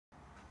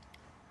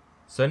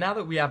So now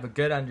that we have a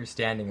good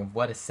understanding of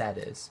what a set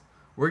is,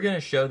 we're going to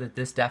show that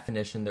this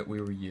definition that we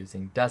were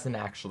using doesn't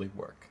actually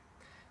work.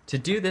 To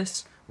do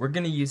this, we're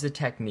going to use a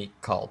technique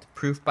called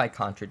proof by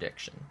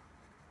contradiction.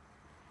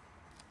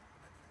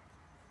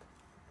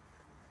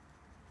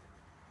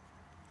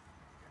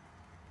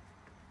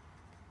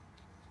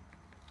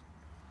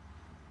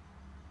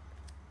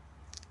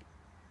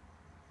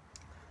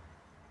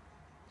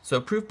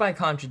 So proof by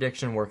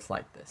contradiction works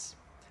like this.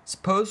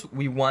 Suppose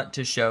we want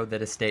to show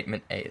that a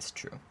statement A is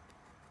true.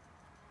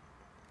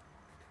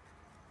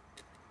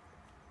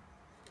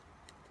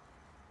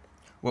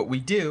 What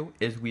we do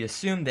is we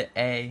assume that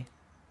A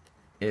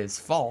is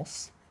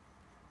false.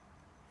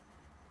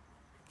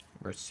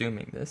 We're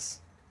assuming this.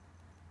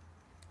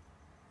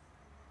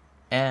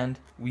 And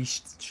we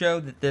show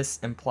that this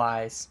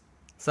implies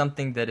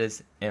something that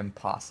is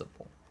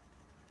impossible.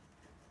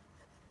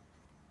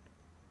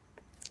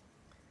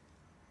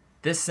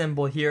 This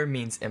symbol here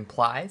means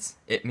implies.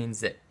 It means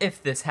that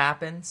if this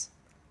happens,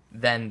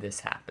 then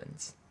this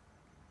happens.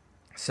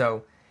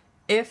 So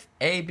if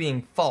A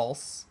being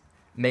false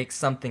makes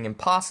something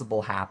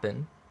impossible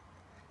happen,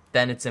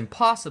 then it's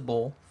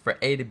impossible for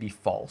A to be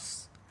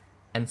false.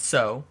 And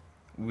so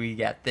we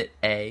get that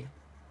A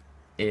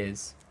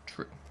is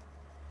true.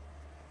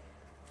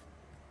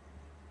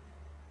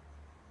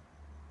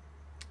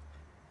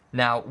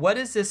 Now, what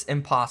is this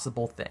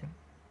impossible thing?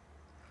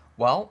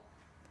 Well,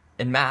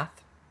 in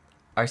math,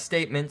 our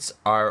statements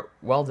are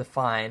well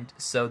defined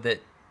so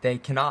that they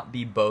cannot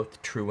be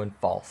both true and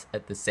false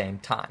at the same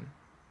time.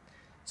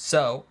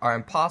 So, our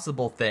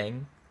impossible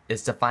thing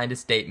is to find a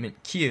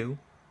statement Q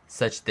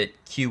such that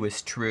Q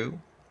is true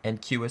and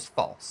Q is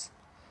false.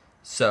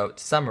 So,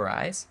 to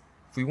summarize,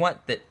 if we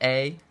want that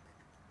A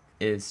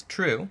is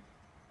true,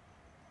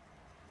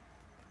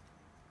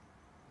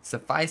 it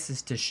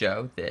suffices to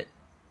show that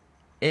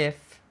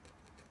if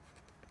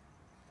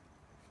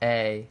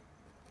A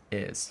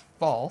is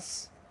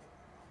false,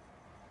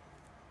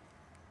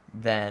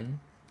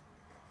 then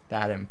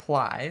that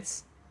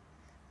implies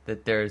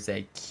that there's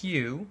a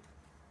Q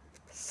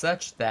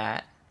such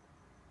that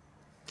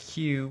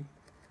Q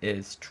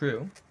is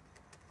true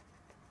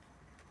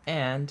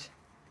and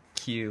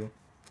Q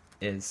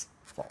is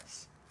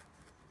false.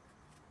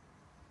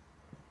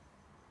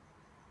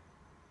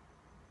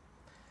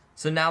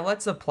 So now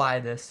let's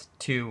apply this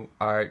to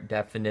our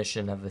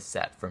definition of a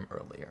set from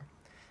earlier.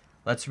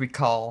 Let's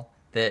recall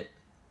that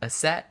a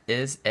set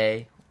is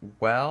a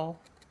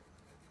well-defined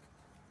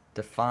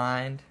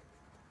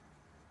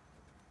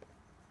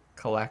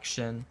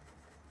collection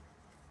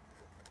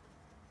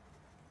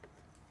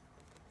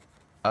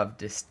of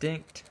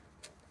distinct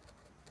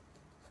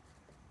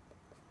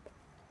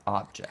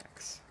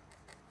objects.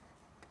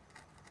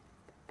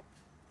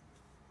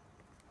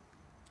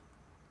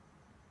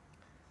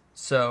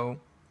 So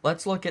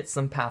let's look at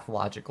some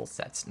pathological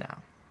sets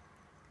now.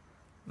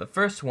 The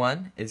first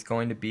one is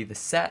going to be the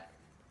set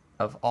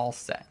of all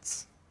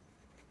sets.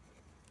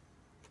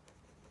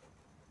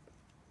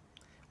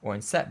 Or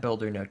in set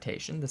builder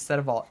notation, the set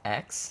of all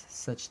X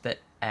such that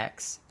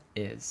X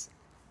is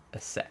a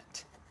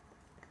set.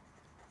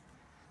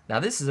 Now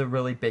this is a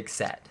really big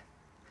set.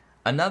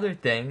 Another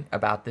thing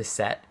about this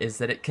set is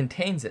that it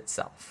contains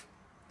itself,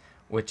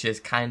 which is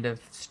kind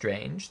of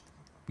strange.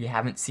 We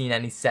haven't seen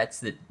any sets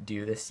that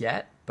do this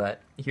yet,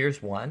 but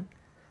here's one.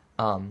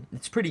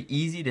 It's pretty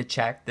easy to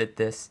check that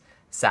this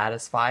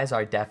satisfies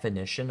our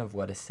definition of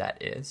what a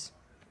set is.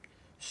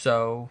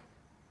 So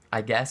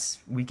I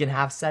guess we can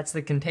have sets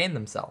that contain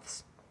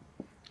themselves.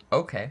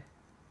 Okay.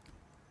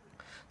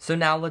 So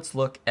now let's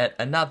look at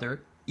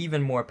another,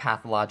 even more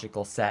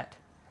pathological set.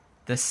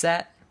 The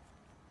set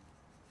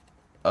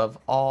of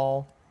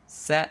all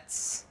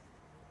sets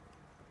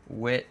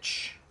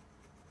which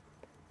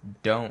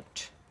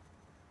don't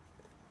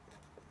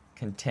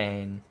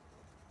contain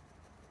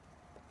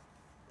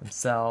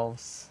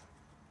themselves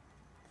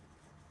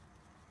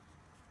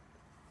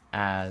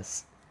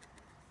as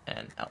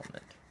an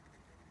element.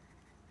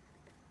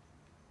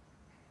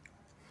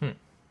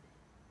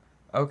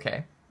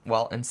 Okay,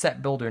 well, in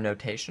set builder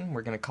notation,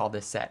 we're going to call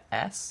this set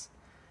S.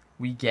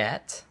 We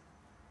get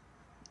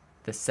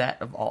the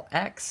set of all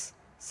X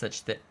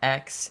such that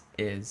X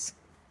is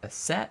a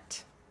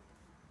set,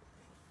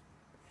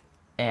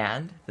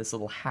 and this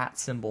little hat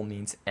symbol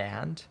means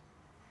and.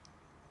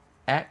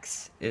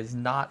 X is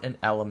not an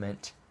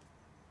element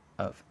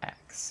of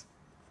X.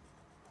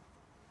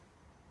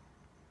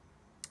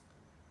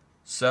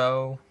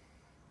 So,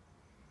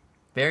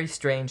 very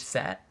strange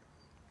set,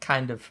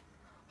 kind of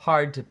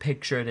hard to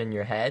picture it in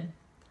your head.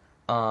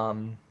 But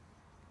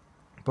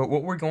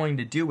what we're going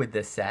to do with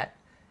this set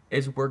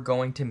is we're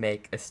going to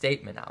make a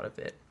statement out of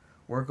it.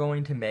 We're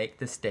going to make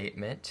the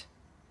statement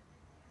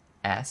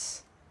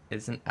S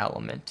is an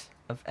element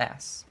of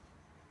S.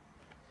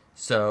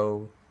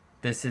 So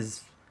this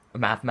is a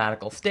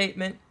mathematical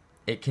statement.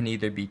 It can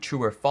either be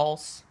true or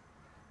false,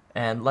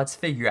 and let's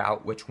figure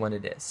out which one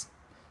it is.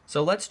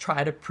 So let's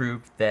try to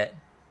prove that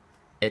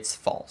it's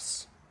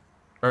false.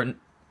 That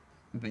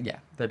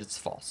it's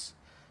false.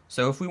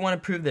 So if we want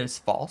to prove that it's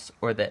false,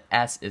 or that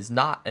S is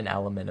not an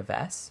element of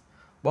S,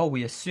 well,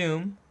 we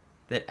assume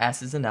that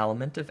S is an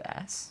element of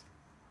S,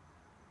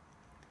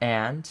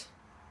 and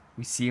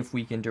we see if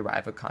we can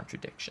derive a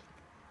contradiction.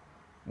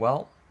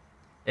 Well,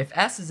 if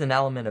S is an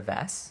element of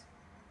S,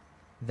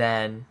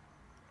 then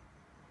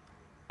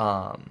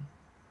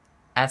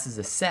S is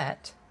a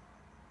set,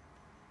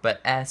 but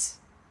S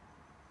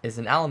is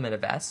an element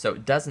of S, so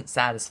it doesn't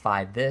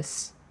satisfy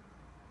this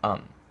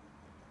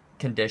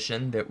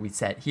condition that we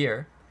set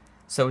here,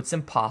 so it's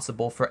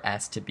impossible for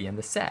S to be in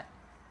the set.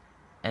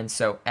 And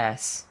so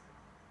S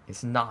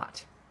is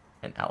not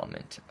an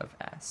element of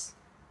S.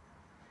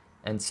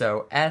 And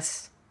so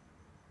S,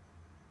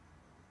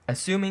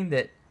 assuming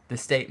that the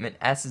statement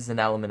S is an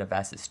element of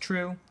S is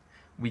true,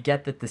 we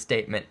get that the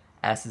statement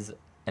S is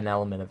an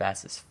element of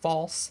S is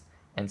false,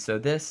 and so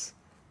this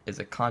is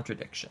a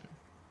contradiction.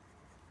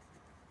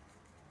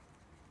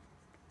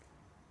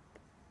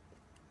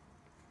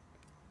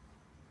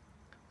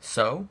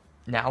 So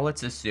now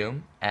let's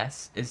assume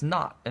S is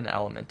not an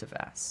element of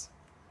S.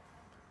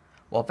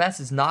 Well, if S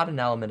is not an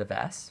element of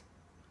S,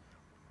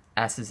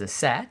 S is a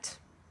set,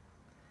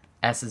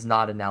 S is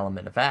not an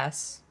element of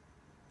S,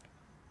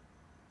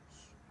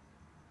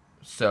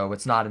 so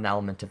it's not an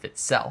element of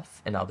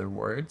itself, in other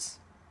words.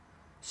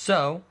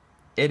 So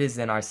it is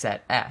in our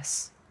set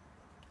S.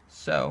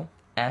 So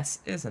S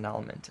is an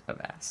element of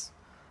S.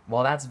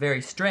 Well, that's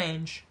very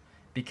strange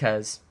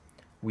because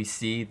we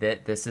see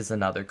that this is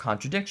another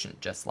contradiction,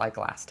 just like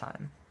last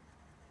time.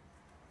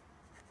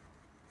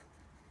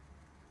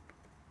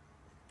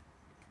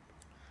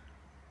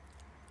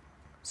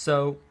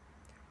 So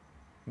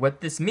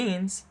what this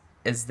means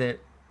is that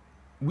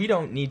we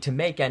don't need to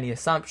make any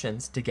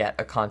assumptions to get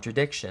a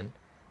contradiction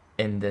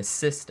in this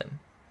system.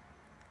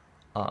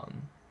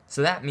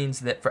 So that means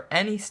that for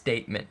any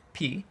statement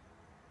P,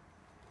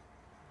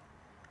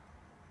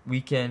 we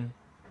can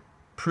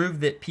prove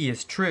that P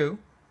is true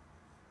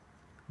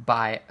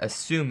by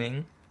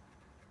assuming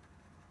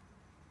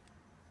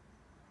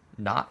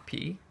not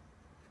P,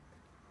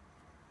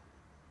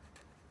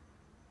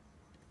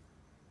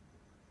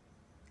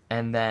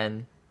 and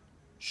then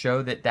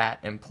show that that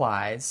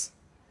implies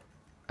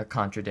a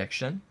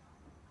contradiction.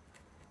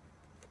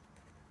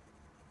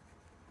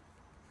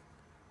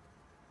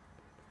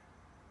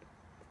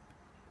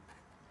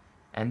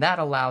 And that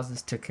allows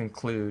us to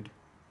conclude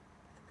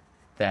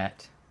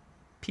that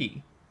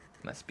P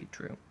must be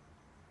true.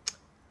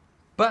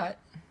 But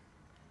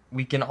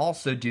we can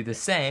also do the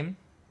same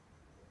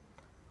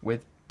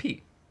with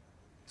P.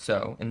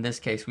 So in this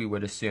case, we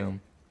would assume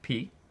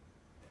P.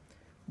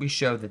 We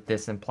show that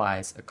this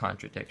implies a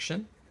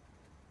contradiction.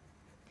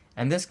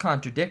 And this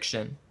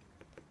contradiction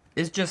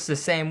is just the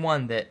same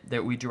one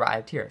that we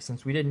derived here.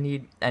 Since we didn't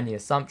need any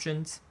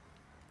assumptions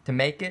to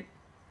make it,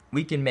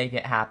 we can make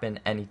it happen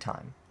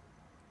anytime.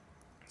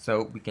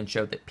 So we can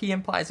show that P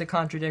implies a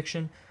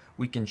contradiction,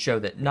 we can show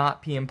that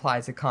not P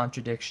implies a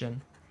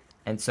contradiction,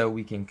 and so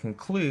we can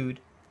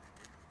conclude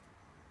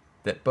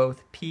that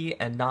both P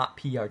and not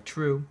P are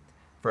true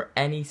for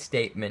any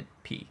statement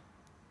P.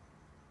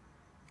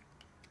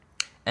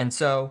 And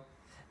so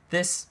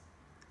this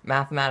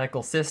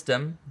mathematical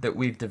system that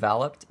we've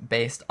developed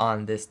based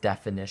on this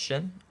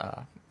definition,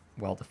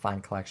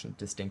 well-defined collection of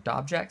distinct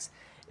objects,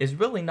 is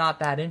really not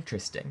that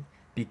interesting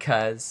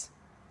because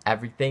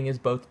everything is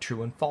both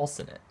true and false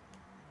in it.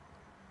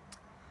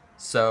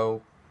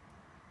 So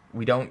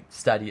we don't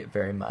study it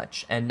very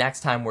much, and next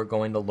time we're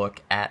going to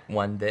look at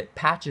one that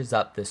patches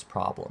up this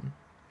problem.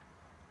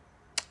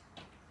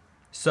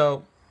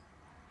 So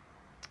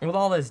with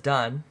all this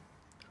done,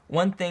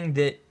 one thing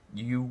that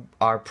you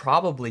are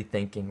probably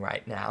thinking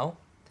right now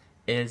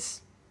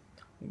is,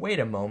 wait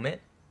a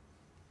moment,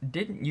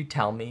 didn't you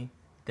tell me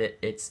that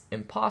it's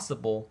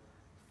impossible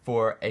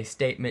for a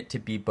statement to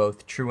be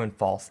both true and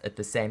false at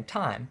the same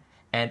time?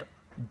 And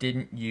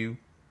didn't you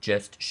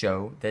just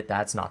show that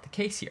that's not the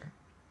case here?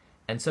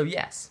 And so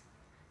yes,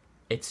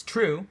 it's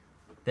true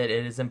that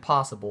it is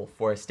impossible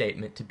for a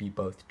statement to be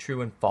both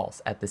true and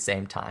false at the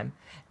same time,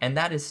 and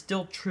that is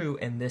still true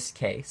in this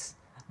case,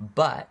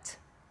 but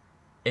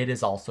it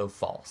is also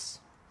false.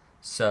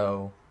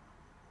 So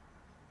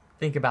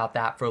think about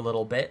that for a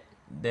little bit.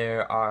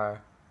 There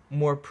are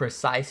more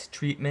precise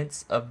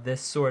treatments of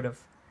this sort of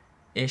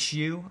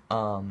issue,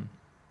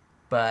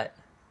 but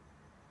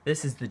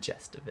this is the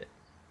gist of it.